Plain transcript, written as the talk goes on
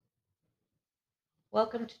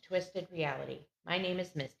Welcome to Twisted Reality. My name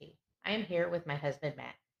is Misty. I am here with my husband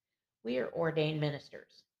Matt. We are ordained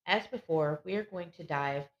ministers. As before, we are going to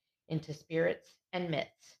dive into spirits and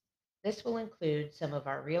myths. This will include some of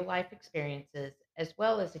our real life experiences as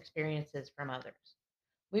well as experiences from others.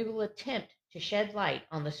 We will attempt to shed light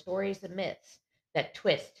on the stories and myths that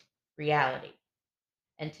twist reality.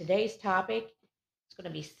 And today's topic is going to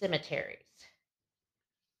be cemeteries.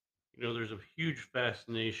 There's a huge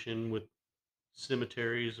fascination with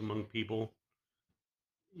cemeteries among people.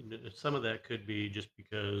 Some of that could be just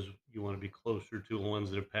because you want to be closer to the ones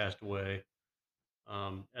that have passed away.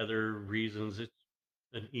 Other reasons, it's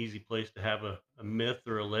an easy place to have a myth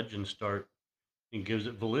or a legend start and gives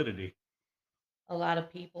it validity. A lot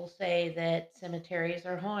of people say that cemeteries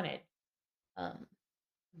are haunted. Um,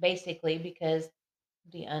 Basically because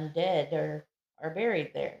the undead are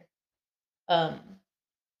buried there. Um,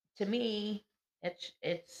 to me,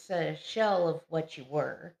 it's a shell of what you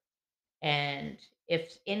were, and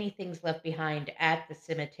if anything's left behind at the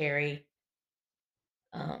cemetery,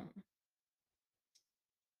 um,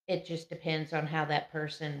 it just depends on how that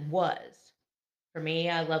person was. For me,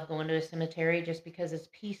 I love going to a cemetery just because it's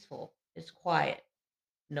peaceful, it's quiet,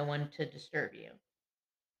 no one to disturb you.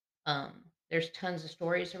 There's tons of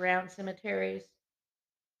stories around cemeteries.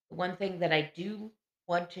 The one thing that I do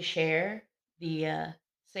want to share, the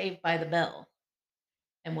Saved by the Bell,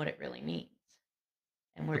 and what it really means.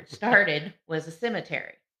 And where it started was a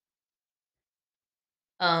cemetery.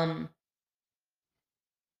 Um,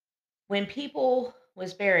 when people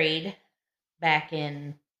was buried back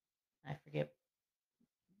in, I forget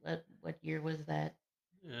what year was that,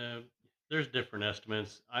 Uh, there's different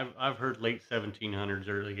estimates. I've heard late 1700s,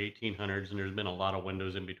 early 1800s, and there's been a lot of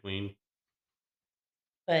windows in between.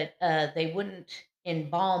 but they wouldn't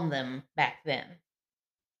embalm them back then.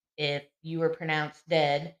 If you were pronounced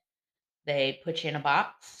dead, they put you in a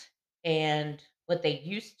box, and what they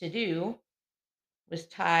used to do was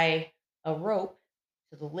tie a rope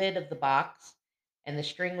to the lid of the box, and the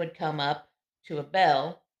string would come up to a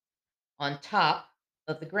bell on top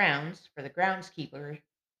of the grounds for the groundskeeper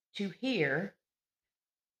to hear.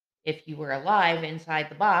 If you were alive inside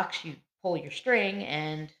the box, you'd pull your string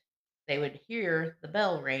and they would hear the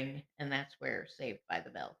bell ring, and that's where Saved by the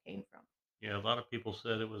Bell came from. Yeah, a lot of people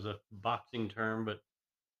said it was a boxing term, but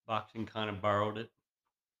boxing kind of borrowed it.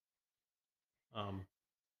 Um,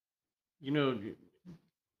 you know,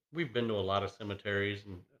 we've been to a lot of cemeteries,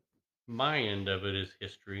 and my end of it is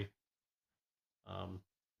history. Um,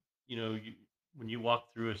 when you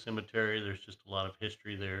walk through a cemetery, there's just a lot of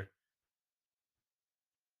history there.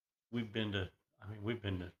 We've been to, we've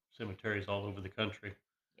been to cemeteries all over the country,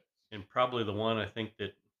 Yes. and probably the one I think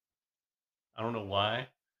that I don't know why,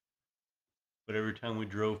 but every time we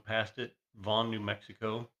drove past it, Vaughn, New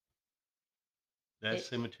Mexico, that It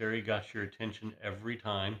cemetery got your attention every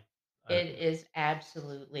time. I, it is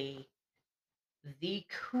absolutely the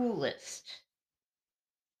coolest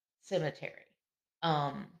cemetery.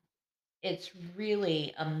 Um, it's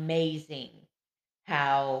really amazing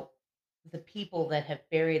how the people that have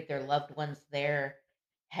buried their loved ones there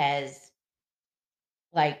has,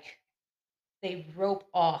 like, they rope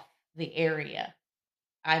off the area.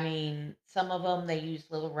 I mean, some of them they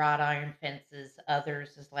use little wrought iron fences,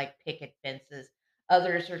 others is like picket fences,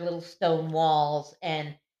 others are little stone walls,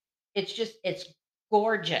 and it's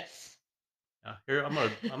gorgeous. Here I'm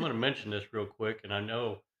gonna mention this real quick, and I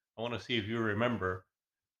want to see if you remember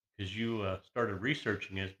because you started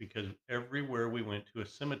researching it. Because everywhere we went to a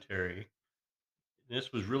cemetery,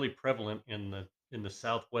 this was really prevalent in the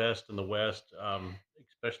Southwest and the West,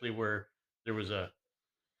 especially where there was a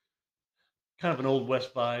kind of an old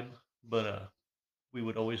West vibe. But we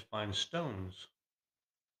would always find stones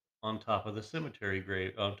on top of the cemetery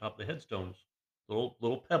grave, on top of the headstones,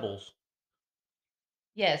 little pebbles.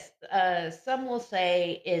 Yes, some will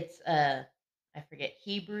say it's I forget,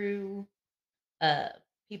 Hebrew. Uh,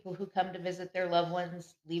 People who come to visit their loved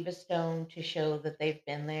ones leave a stone to show that they've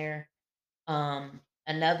been there.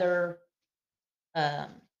 Another um,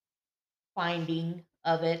 finding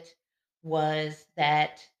of it was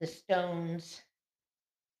that the stones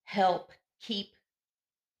help keep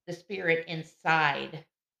the spirit inside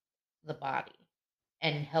the body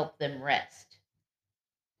and help them rest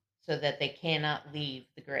so that they cannot leave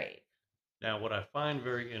the grave. Now, what I find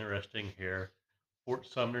very interesting here, Fort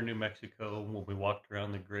Sumner, New Mexico, when we walked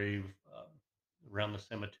around the grave, around the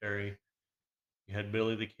cemetery, you had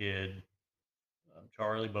Billy the Kid,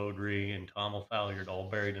 Charlie Baudry, and Tom O'Phalliard all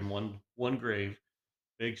buried in one grave.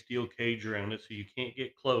 Big steel cage around it, so you can't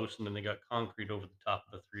get close. And then they got concrete over the top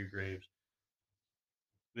of the three graves.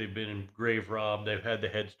 They've been grave robbed. They've had the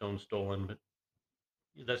headstone stolen, but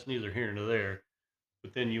that's neither here nor there.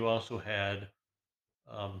 But then you also had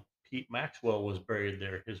Pete Maxwell was buried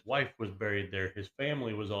there. His wife was buried there. His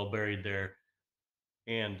family was all buried there.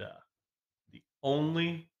 And the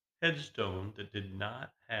only headstone that did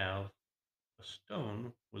not have a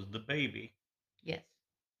stone was the baby. Yes.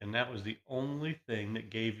 And that was the only thing that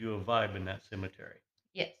gave you a vibe in that cemetery.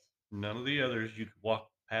 Yes. None of the others, you could walk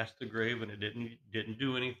past the grave and it didn't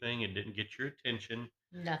do anything. It didn't get your attention.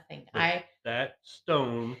 Nothing. But that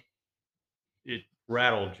stone, it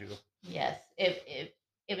rattled you. Yes,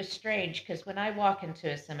 it was strange because when I walk into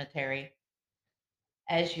a cemetery,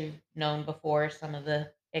 as you've known before, some of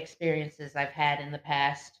the experiences I've had in the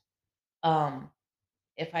past, um,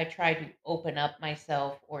 if I try to open up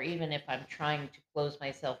myself or even if I'm trying to close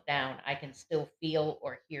myself down, I can still feel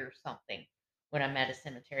or hear something when I'm at a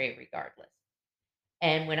cemetery regardless.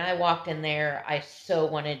 And when I walked in there, I so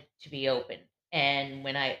wanted to be open. And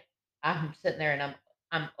I'm sitting there and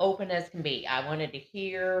I'm open as can be. I wanted to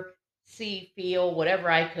hear, see, feel whatever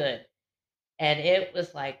I could. And it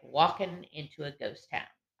was like walking into a ghost town.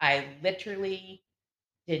 I literally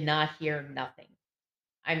did not hear nothing.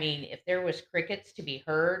 I mean, if there was crickets to be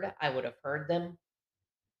heard, I would have heard them.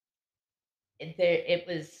 It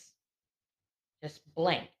was just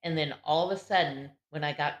blank. And then all of a sudden, when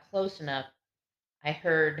I got close enough, I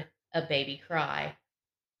heard a baby cry,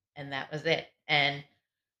 and that was it. And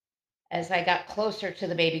as I got closer to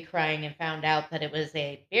the baby crying and found out that it was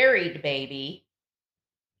a buried baby,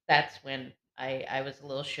 that's when I was a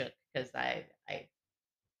little shook because I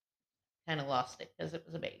kinda lost it because it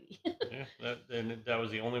was a baby. Yeah, that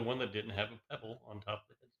was the only one that didn't have a pebble on top of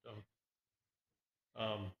the headstone.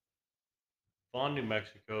 Um, Vaughn, New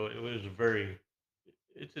Mexico. It was very.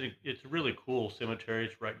 It's a really cool cemetery.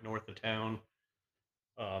 It's right north of town.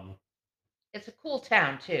 Um, It's a cool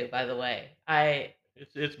town too, by the way. I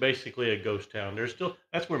it's basically a ghost town. There's still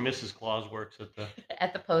that's where Mrs. Claus works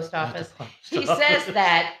At the post at the office, post he says office.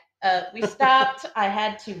 that, we stopped I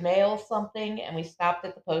had to mail something, and we stopped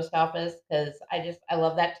at the post office because I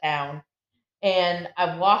love that town, and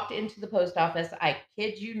I walked into the post office, I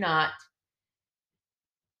kid you not,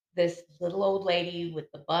 this little old lady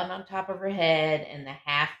with the bun on top of her head and the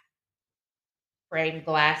half framed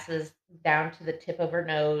glasses down to the tip of her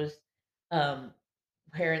nose, um,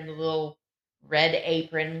 wearing the little red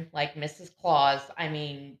apron like Mrs. Claus. I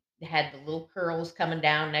mean, had the little curls coming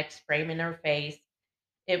down next, framing her face.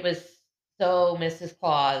 It was so Mrs.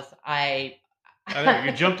 Claus. I I know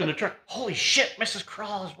you jumped in the truck. Holy shit! Mrs.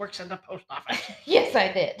 Claus works in the post office. yes,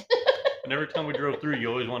 I did. And every time we drove through, you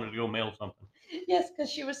always wanted to go mail something. Yes, because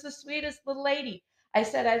she was the sweetest little lady. I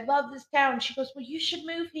said, "I love this town." She goes, "Well, you should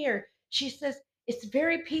move here." She says, "It's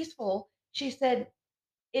very peaceful." She said,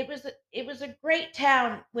 it was a great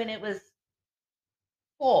town when it was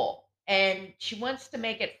full, and she wants to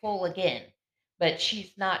make it full again, but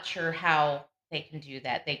she's not sure how they can do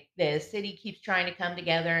that. The city keeps trying to come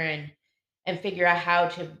together and figure out how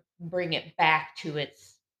to bring it back to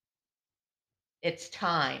its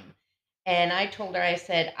time. And I told her, I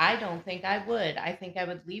said, "I don't think I would. I think I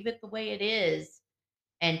would leave it the way it is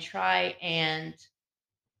and try and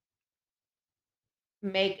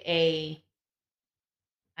make a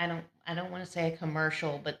I don't want to say a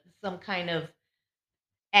commercial, but some kind of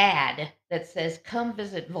ad that says, 'Come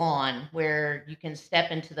visit Vaughn,' where you can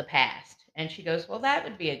step into the past." And she goes, "Well, that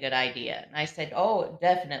would be a good idea." And I said, "Oh,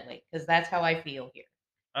 definitely, because that's how I feel here."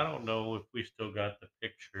 I don't know if we still got the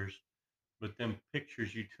pictures, but them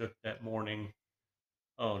pictures you took that morning.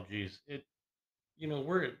 Oh, geez, this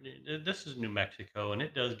is New Mexico, and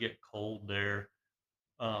it does get cold there.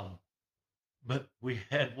 Um, but we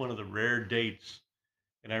had one of the rare dates,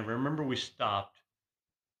 and I remember we stopped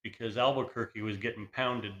because Albuquerque was getting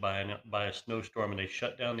pounded by a snowstorm, and they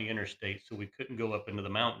shut down the interstate, so we couldn't go up into the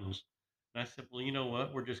mountains. And I said, "Well, you know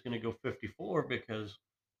what? We're just going to go 54 because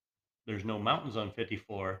there's no mountains on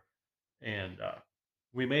 54." And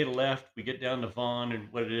we made a left. We get down to Vaughn,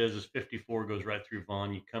 and what it is 54 goes right through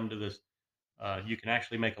Vaughn. You come to this. You can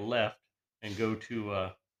actually make a left and go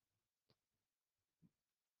to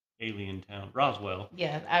Alien Town, Roswell,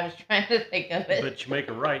 Yeah, I was trying to think of it. but you make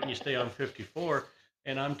a right and you stay on 54.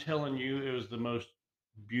 And I'm telling you, it was the most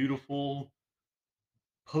beautiful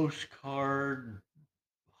postcard,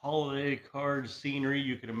 holiday card scenery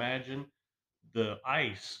you could imagine. The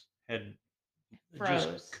ice had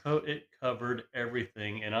Froze. it covered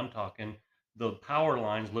everything, and I'm talking the power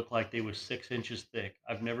lines looked like they was 6 inches thick.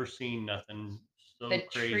 I've never seen nothing so The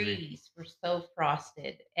crazy. trees were so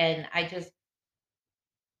frosted, and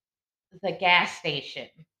the gas station,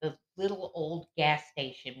 the little old gas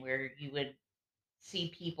station where you would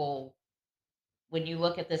see people when you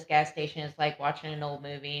look at this gas station, it's like watching an old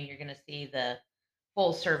movie, and you're gonna see the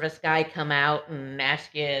full service guy come out and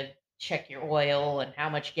ask you check your oil and how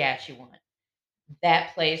much gas you want.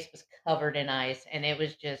 That place was covered in ice, and it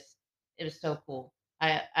was so cool.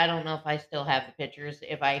 I don't know if I still have the pictures.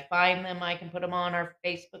 If I find them, I can put them on our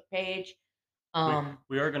Facebook page. We Um,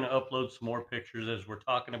 we are gonna upload some more pictures as we're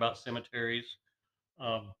talking about cemeteries.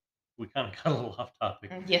 Um, we kinda got a little off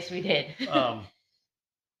topic. yes, we did. Um,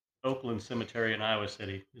 Oakland Cemetery in Iowa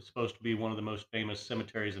City is supposed to be one of the most famous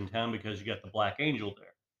cemeteries in town because you got the Black Angel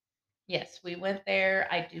there. Yes, we went there.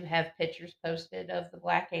 I do have pictures posted of the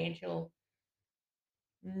Black Angel.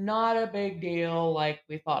 Not a big deal like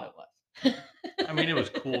we thought it I mean, it was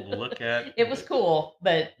cool to was. look at, It was but cool,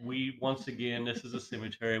 but we once again, this is a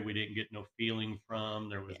cemetery we didn't get no feeling from.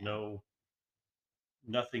 There was yeah.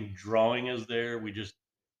 nothing drawing us there.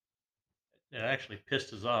 It actually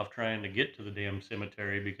pissed us off trying to get to the damn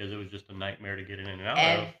cemetery because it was just a nightmare to get in and out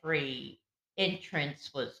of. Every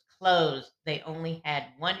entrance was closed. They only had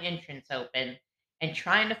one entrance open, and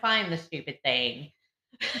trying to find the stupid thing.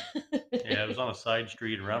 Yeah, it was on a side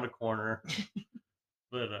street around a corner.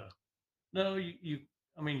 But no,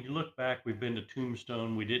 I mean, you look back, we've been to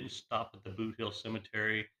Tombstone. We didn't stop at the Boot Hill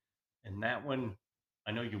Cemetery. And that one,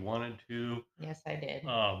 I know you wanted to. Yes, I did.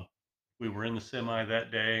 Um, we were in the semi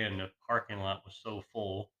that day, and the parking lot was so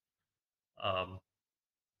full. Um,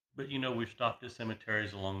 but we've stopped at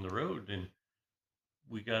cemeteries along the road, and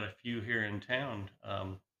we got a few here in town.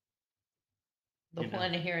 The You know,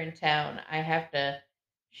 one here in town, I have to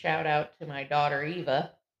shout out to my daughter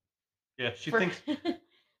Eva. yeah, she For thinks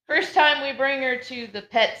first time we bring her to the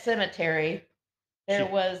pet cemetery, there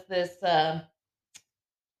she was this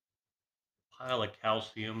pile of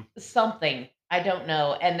calcium. something, I don't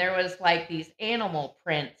know, and there was, like, these animal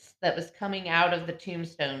prints that was coming out of the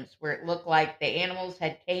tombstones where it looked like the animals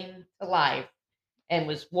had came to life and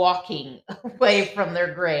was walking away from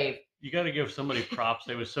their grave. You got to give somebody props.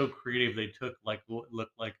 They was so creative. They took like what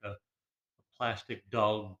looked like a plastic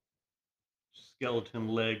dog skeleton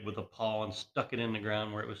leg with a paw and stuck it in the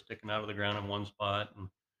ground where it was sticking out of the ground in one spot. And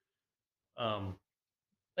um,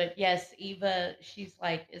 But, yes, Eva, she's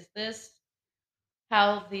like, "Is this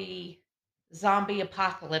how the zombie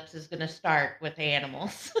apocalypse is gonna start with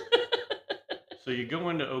animals?" so you go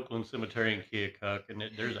into Oakland Cemetery in Keokuk, and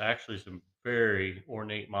there's actually some very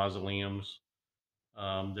ornate mausoleums.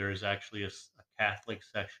 There's actually a Catholic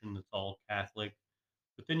section that's all Catholic.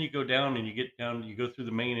 But then you go down and you get down, you go through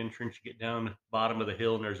the main entrance, you get down the bottom of the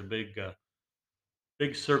hill, and there's a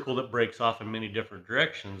big circle that breaks off in many different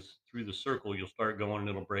directions. Through the circle, you'll start going and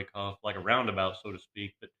it'll break off like a roundabout, so to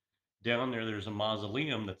speak. But down there, there's a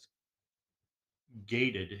mausoleum that's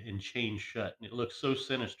gated and chained shut, and it looks so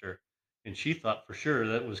sinister. And she thought for sure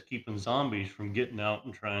that was keeping zombies from getting out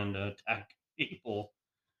and trying to attack people.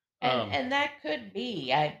 Um, And that could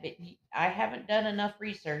be. I haven't done enough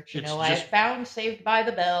research, it's I just found Saved by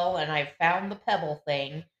the Bell, and I found the Pebble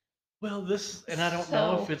thing. well, this, and I don't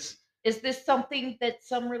know if So, it's is this something that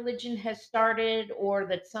some religion has started or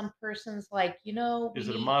that some person's like, we is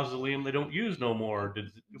it a need. mausoleum they don't use no more?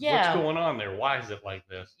 What's Yeah, going on there? Why is it like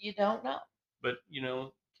this? you don't know. But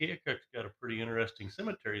Keokuk's got a pretty interesting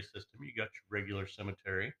cemetery system. You got your regular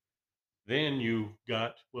cemetery. Then you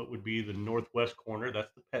got what would be the northwest corner.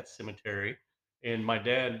 That's the pet cemetery. And my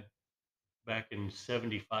dad, back in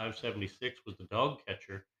 75, 76, was the dog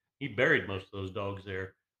catcher. He buried most of those dogs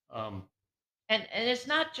there. Um, And it's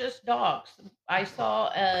not just dogs. I saw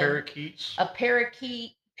Parakeets. a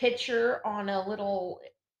parakeet picture on a little.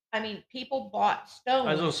 I mean, people bought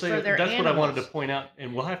I was gonna stones for say their that's what I wanted to animals. point out,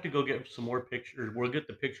 and we'll have to go get some more pictures. We'll get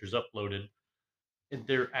the pictures uploaded. And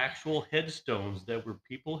they're actual headstones that were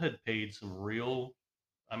people had paid some real.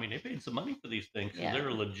 I mean, they paid some money for these things because Yeah. they're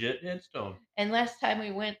a legit headstone. And last time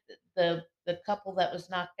we went, the couple that was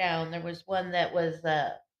knocked down, there was one that was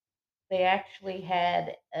they actually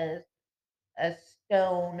had a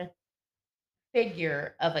stone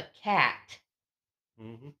figure of a cat,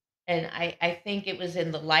 Hmm. and I think it was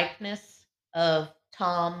in the likeness of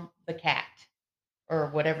Tom the cat or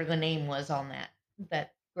whatever the name was on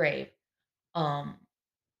that grave. Um,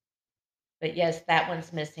 but yes, that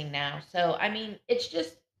one's missing now. So I mean, it's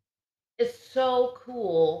so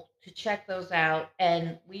cool to check those out.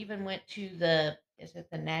 And we even went to the is it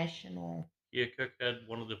the national. Keokuk had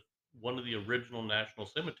one of the original national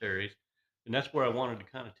cemeteries, and that's where I wanted to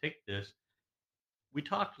kind of take this. We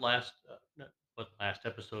talked not what last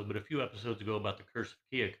episode, but a few episodes ago about the curse of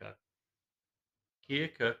Keokuk.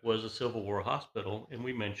 Keokuk was a Civil War hospital, and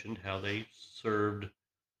we mentioned how they served.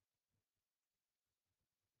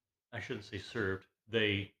 I shouldn't say served.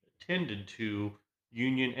 They tended to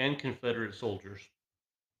Union and Confederate soldiers.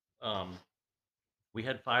 Um, we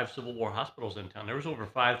had 5 Civil War hospitals in town. There was over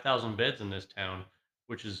 5,000 beds in this town,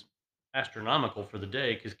 which is astronomical for the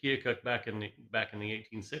day because Keokuk back in the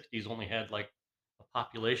 1860s only had like a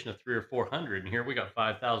population of 300 or 400, and here we got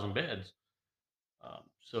 5,000 beds.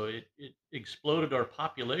 So it exploded our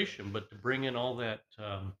population, but to bring in all that,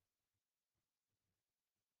 I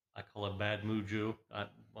call it bad mojo.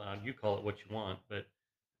 Well, you call it what you want, but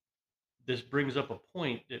this brings up a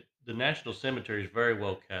point that the National Cemetery is very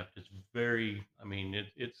well kept. It's very, I mean,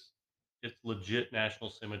 it's legit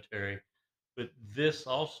National Cemetery, but this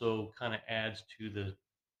also kind of adds to the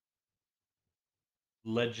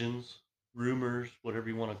legends, rumors, whatever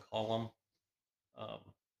you want to call them. Um,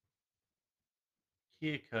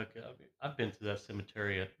 Keokuk, I've been to that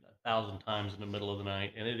cemetery a thousand times in the middle of the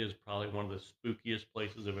night, and it is probably one of the spookiest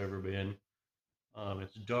places I've ever been.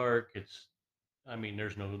 It's dark. I mean,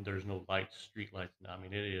 there's no lights, street lights. I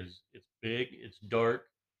mean, it's big, it's dark,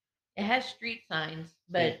 It has street signs, and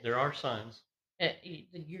but there are signs.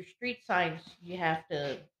 your street signs, you have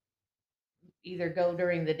to either go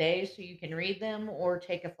during the day so you can read them or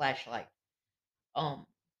take a flashlight. Um,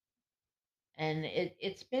 and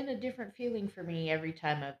it's been a different feeling for me every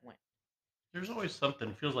time I've went. There's always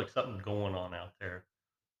something, feels like something going on out there.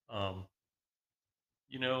 Um,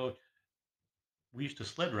 you know, we used to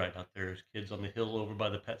sled ride out there as kids on the hill over by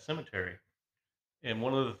the pet cemetery. And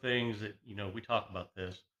one of the things that, we talk about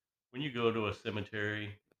this, when you go to a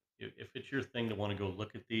cemetery, if it's your thing to want to go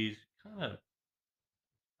look at these, kind of,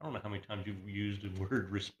 I don't know how many times you've used the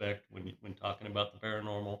word respect when talking about the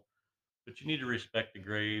paranormal, but you need to respect the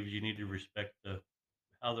graves. You need to respect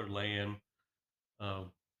how they're laying. I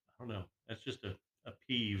don't know. That's just a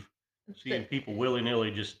peeve. Seeing The- people willy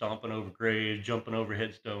nilly just stomping over graves, jumping over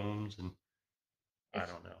headstones, and I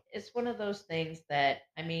It's don't know. it's one of those things that,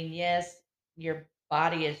 I mean, yes, your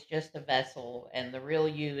body is just a vessel and the real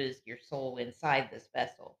you is your soul inside this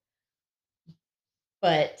vessel.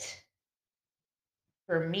 But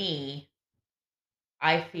for me,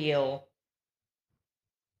 I feel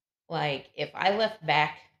like if I left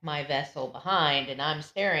back my vessel behind and I'm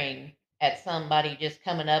staring at somebody just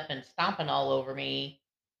coming up and stomping all over me,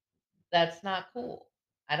 that's not cool.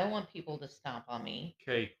 I don't want people to stomp on me.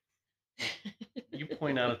 Okay, you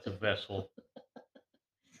point out it's a vessel.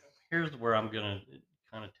 Here's where I'm gonna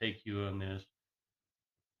kind of take you on this.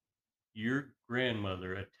 Your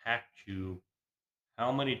grandmother attacked you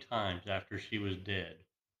how many times after she was dead?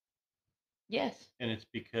 Yes. And it's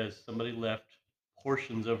because somebody left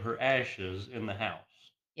portions of her ashes in the house.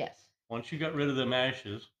 Yes. Once you got rid of them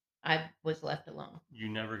ashes, I was left alone. you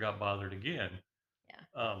never got bothered again.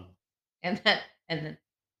 Yeah. Um, And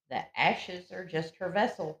the ashes are just her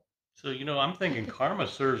vessel. so I'm thinking karma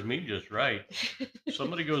serves me just right.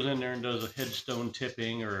 Somebody goes in there and does a headstone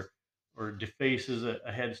tipping or defaces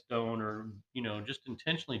a headstone or just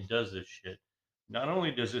intentionally does this shit. Not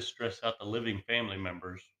only does this stress out the living family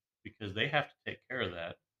members because they have to take care of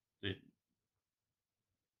that, the,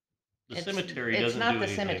 the It's cemetery it's doesn't not do the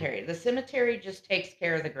anything. cemetery. The cemetery just takes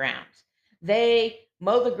care of the grounds. They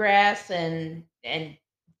mow the grass and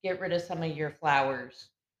get rid of some of your flowers.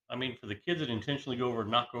 I mean, for the kids that intentionally go over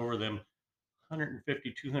and knock over them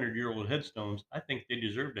 150, 200-year-old headstones, I think they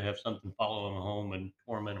deserve to have something follow them home and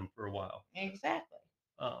torment them for a while. Exactly.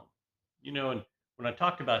 Um, and when I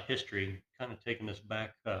talked about history, kind of taking this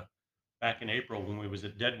back in April when we was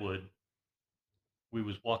at Deadwood, we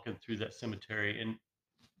was walking through that cemetery, and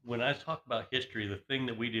when I talk about history, the thing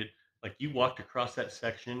that we did, like you walked across that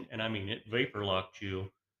section, and I mean it vapor locked you,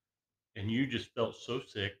 and you just felt so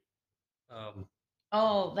sick. Um,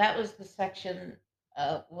 Oh, that was the section,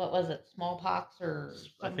 what was it? Smallpox or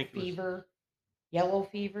I some think it was fever? Yellow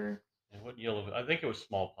fever? what yellow. I think it was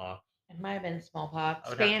smallpox. It might have been I smallpox,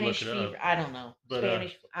 would have to look Spanish it fever. up, I don't know. but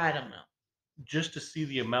I don't know. just to see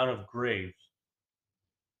the amount of graves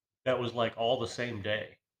that was like all the same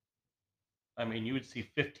day. I mean, you would see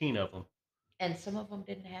 15 of them. And some of them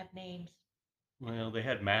didn't have names. Well, they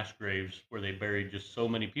had mass graves where they buried just so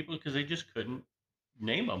many people because they just couldn't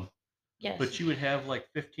name them. Yes. But you would have like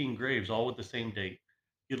 15 graves all with the same date.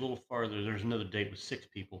 Get a little farther, there's another date with 6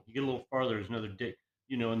 people. You get a little farther, there's another date,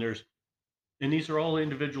 and these are all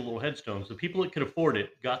individual little headstones. The people that could afford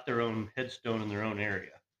it got their own headstone in their own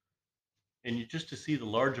area. And you just to see the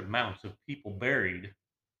large amounts of people buried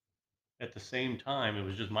at the same time, it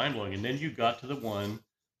was just mind blowing. And then you got to the one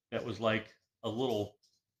that was like a little,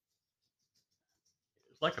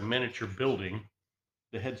 it's like a miniature building.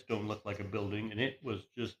 The headstone looked like a building, and it was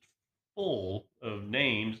just full of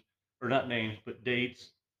names, or not names, but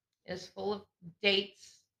dates. It was full of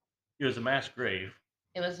dates. It was a mass grave.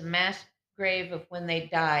 It was a mass grave of when they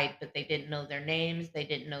died, but they didn't know their names, they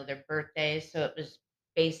didn't know their birthdays, so it was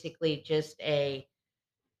basically just a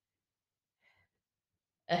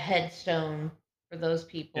headstone for those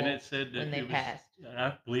And it people said when that they it was, passed.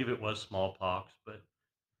 I believe it was smallpox, but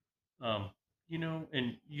um,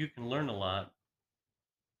 and you can learn a lot.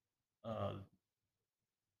 Uh,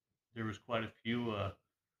 there was quite a few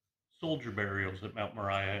soldier burials at Mount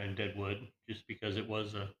Moriah and Deadwood, just because it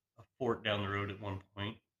was a fort down the road at one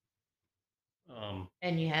point. Um,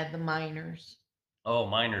 And you had the miners. oh,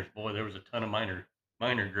 miners, boy, there was a ton of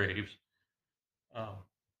minor graves. Um,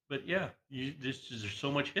 but yeah, there's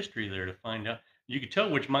so much history there to find out. You could tell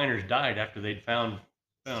which miners died after they'd found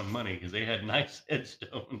money because they had nice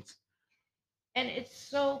headstones. And it's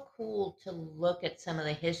so cool to look at some of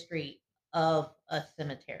the history of a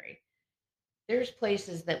cemetery. There's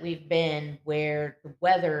places that we've been where the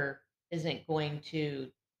weather isn't going to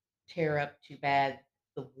tear up too bad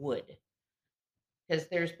the wood, because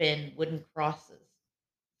there's been wooden crosses.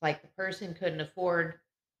 Like the person couldn't afford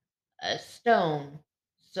a stone,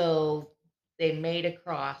 so they made a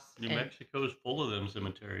cross. New And Mexico's full of them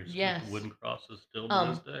cemeteries with the yes, wooden crosses still to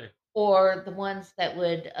this um, day. or the ones that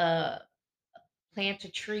would plant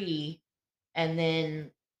a tree and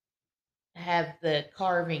then have the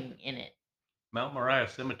carving in it. Mount Moriah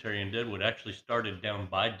Cemetery in Deadwood actually started down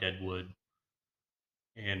by Deadwood,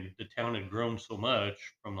 and the town had grown so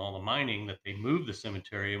much from all the mining that they moved the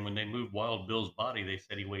cemetery. And when they moved Wild Bill's body, they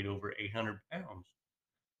said he weighed over 800 pounds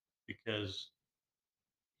because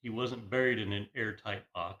he wasn't buried in an airtight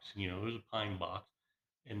box. It was a pine box.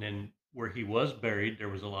 And then where he was buried, there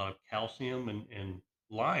was a lot of calcium and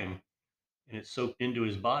lime, and it soaked into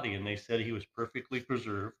his body. And they said he was perfectly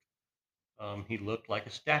preserved. He looked like a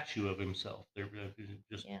statue of himself. It was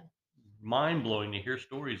just Yeah. mind blowing to hear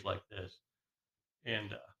stories like this.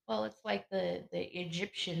 And Well, it's like the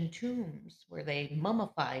Egyptian tombs where they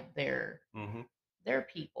mummified mhm. their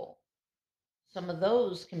people. Some of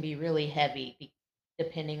those can be really heavy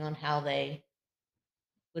depending on how they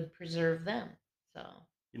would preserve them. So,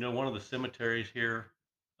 One of the cemeteries here,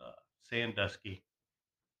 Sandusky,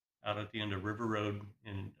 out at the end of River Road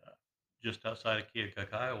in just outside of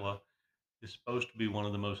Keokuk, Iowa, is supposed to be one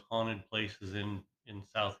of the most haunted places in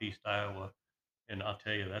southeast Iowa. And I'll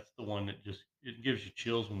tell you, that's the one that just it gives you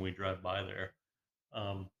chills when we drive by there.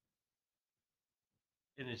 Um,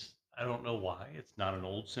 and I don't know why it's not an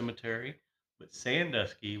old cemetery, but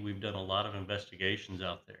Sandusky, we've done a lot of investigations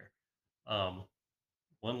out there. Um,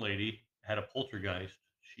 one lady had a poltergeist.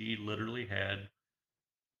 She literally had,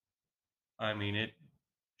 I mean, it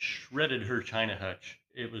shredded her china hutch.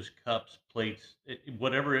 It was cups, plates,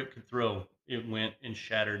 whatever it could throw, it went and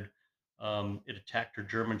shattered. It attacked her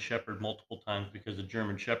German Shepherd multiple times because the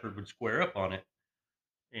German Shepherd would square up on it.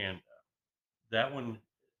 And that one,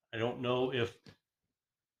 I don't know if,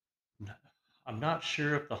 I'm not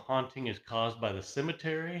sure if the haunting is caused by the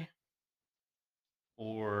cemetery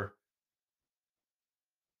or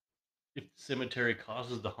if the cemetery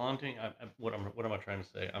causes the haunting. What am I trying to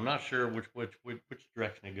say? I'm not sure which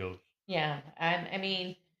direction it goes. yeah, I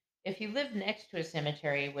mean, if you live next to a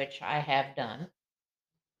cemetery, which I have done,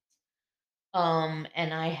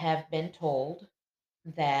 and I have been told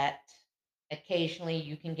that occasionally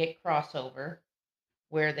you can get crossover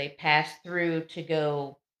where they pass through to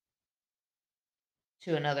go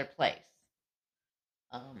to another place.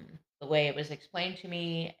 The way it was explained to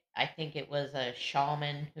me, I think it was a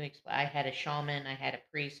shaman I had a shaman, I had a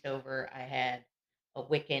priest over, I had a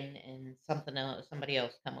Wiccan and something else, somebody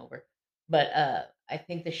else come over. But I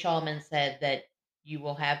think the shaman said that you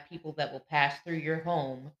will have people that will pass through your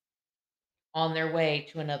home on their way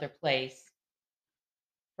to another place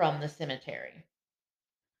from the cemetery.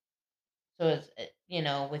 So it's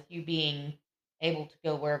with you being able to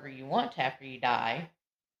go wherever you want after you die,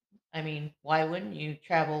 I mean, why wouldn't you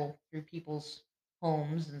travel through people's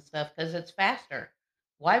homes and stuff? Because it's faster.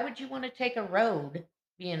 Why would you want to take a road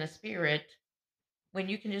being a spirit when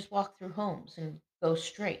you can just walk through homes and go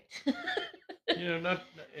straight? And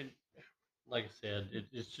like I said,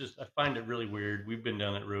 it's just I find it really weird. We've been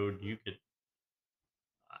down that road.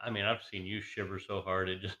 I mean, I've seen you shiver so hard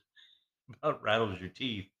it just about rattles your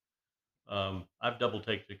teeth. I've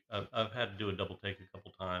had to do a double take a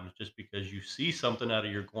couple times just because you see something out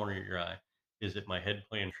of your corner of your eye. Is it my head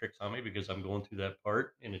playing tricks on me because I'm going through that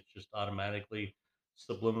part and it's just automatically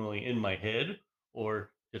subliminally in my head,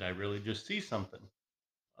 or did I really just see something?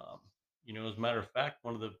 Um, as a matter of fact,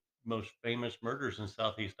 one of the most famous murders in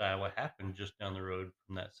Southeast Iowa happened just down the road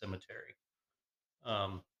from that cemetery.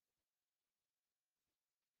 Um,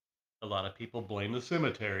 a lot of people blame the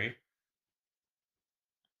cemetery.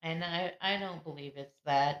 And I don't believe it's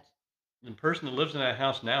that. The person that lives in that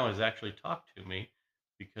house now has actually talked to me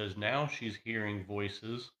because now she's hearing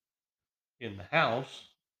voices in the house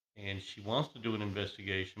and she wants to do an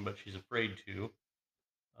investigation, but she's afraid to.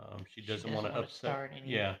 She She doesn't want doesn't to wanna upset. start any.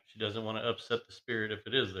 Yeah, she doesn't want to upset the spirit if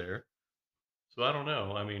it is there. So I don't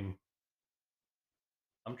know. I mean,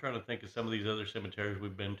 I'm trying to think of some of these other cemeteries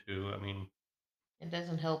we've been to. I mean, It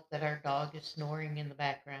doesn't help that our dog is snoring in the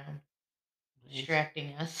background, he's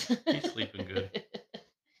distracting us. he's sleeping good.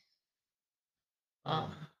 Ugh.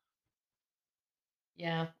 Um,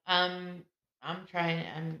 yeah, I'm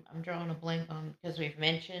drawing a blank on because we've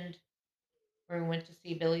mentioned where we went to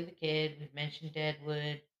see Billy the Kid, we've mentioned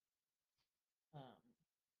Deadwood, um,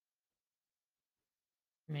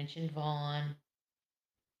 mentioned Vaughn.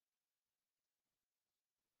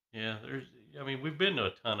 Yeah, there's. I mean, we've been to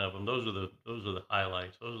a ton of them. Those are the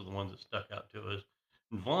highlights. Those are the ones that stuck out to us.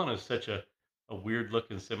 And Vaughn is such a weird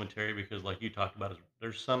looking cemetery because, like you talked about,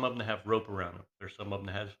 there's some of them that have rope around them. There's some of them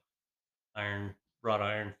that has iron wrought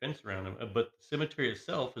iron fence around them. But the cemetery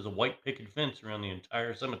itself is a white picket fence around the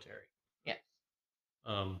entire cemetery. Yes.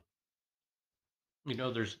 Um,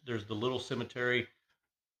 there's the little cemetery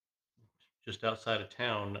just outside of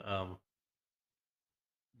town,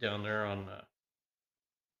 down there on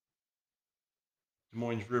Des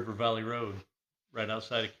Moines River Valley Road, right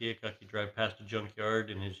outside of Keokuk. You drive past a junkyard,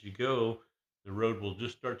 and as you go, the road will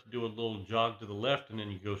just start to do a little jog to the left, and then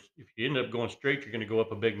you go. If you end up going straight, you're going to go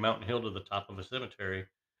up a big mountain hill to the top of a cemetery,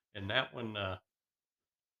 and that one,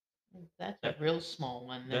 That's a that real small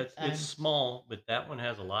one that it's small, but that one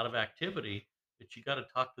has a lot of activity. But you got to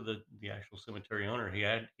talk to the actual cemetery owner. He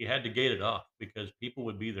had to gate it off because people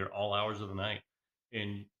would be there all hours of the night.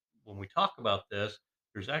 And when we talk about this,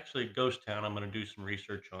 there's actually a ghost town I'm going to do some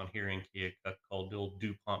research on here in Keokuk called the old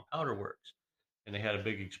DuPont Powder Works. And they had a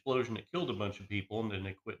big explosion that killed a bunch of people, and then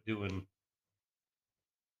they quit doing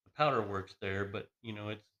the powder works there. But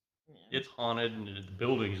yeah, it's haunted, and the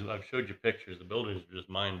buildings. I've showed you pictures. The buildings are just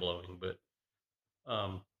mind blowing.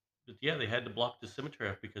 Um, but yeah, they had to block the cemetery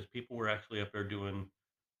off because people were actually up there doing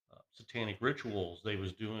satanic rituals. They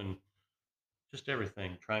was doing just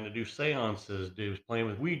everything, trying to do seances. They was playing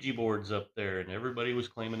with Ouija boards up there, and everybody was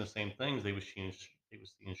claiming the same things. They was seeing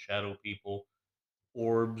shadow people,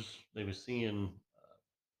 orbs. They was seeing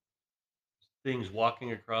things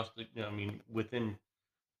walking across I mean, within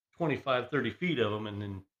 25, 30 feet of them, and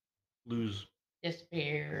then lose.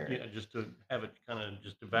 disappear. Yeah, just to have it kind of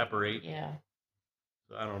just evaporate. Yeah,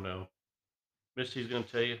 So I don't know. Misty's going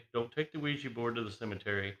to tell you, don't take the Ouija board to the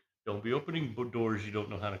cemetery. Don't be opening doors you don't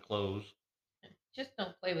know how to close. just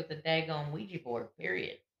don't play with the daggone Ouija board.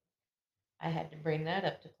 Period. I had to bring that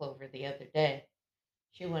up to Clover the other day.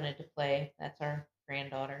 She wanted to play. That's our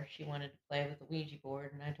granddaughter. She wanted to play with the Ouija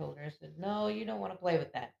board, and I told her, I said, "No, you don't want to play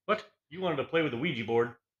with that." What? You wanted to play with the Ouija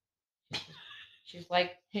board? She says, she's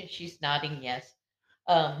like, she's nodding yes.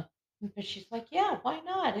 Um, but she's like, "Yeah, why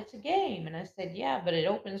not? It's a game." And I said, "Yeah, but it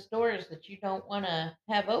opens doors that you don't want to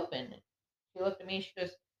have open." She looked at me. She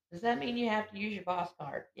goes, "Does that mean you have to use your boss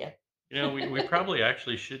card?" Yeah. We probably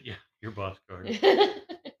actually should. Yeah, your boss card.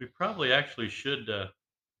 We probably actually should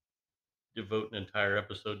devote an entire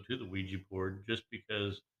episode to the Ouija board just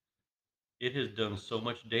because it has done so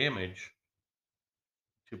much damage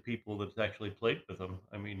to people that's actually played with them.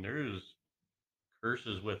 I mean, there's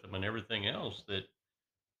curses with them and everything else that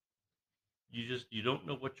you don't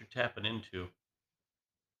know what you're tapping into.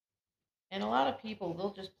 And a lot of people,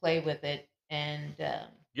 they'll just play with it,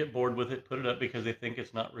 Get bored with it, put it up because they think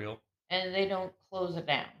it's not real. and they don't close it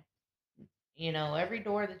down. Every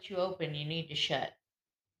door that you open, you need to shut.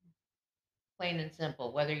 Plain and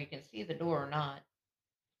simple, whether you can see the door or not.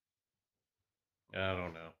 I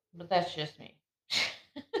don't know. But that's just me.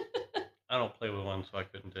 I don't play with one, so I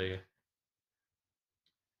couldn't tell you.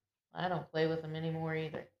 I don't play with them anymore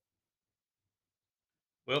either.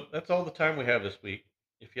 Well, that's all the time we have this week.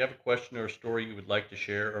 If you have a question or a story you would like to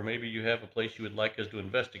share, or maybe you have a place you would like us to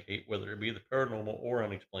investigate, whether it be the paranormal or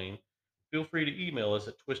unexplained, feel free to email us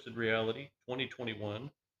at twistedreality2021.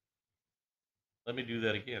 Let me do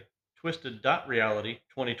that again.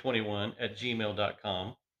 Twisted.reality2021 at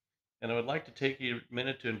gmail.com. And I would like to take a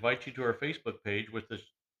minute to invite you to our Facebook page,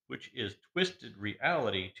 which is Twisted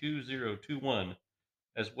Reality 2021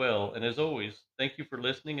 as well. And as always, thank you for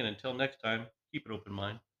listening. And until next time, keep an open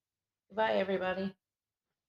mind. Goodbye, everybody.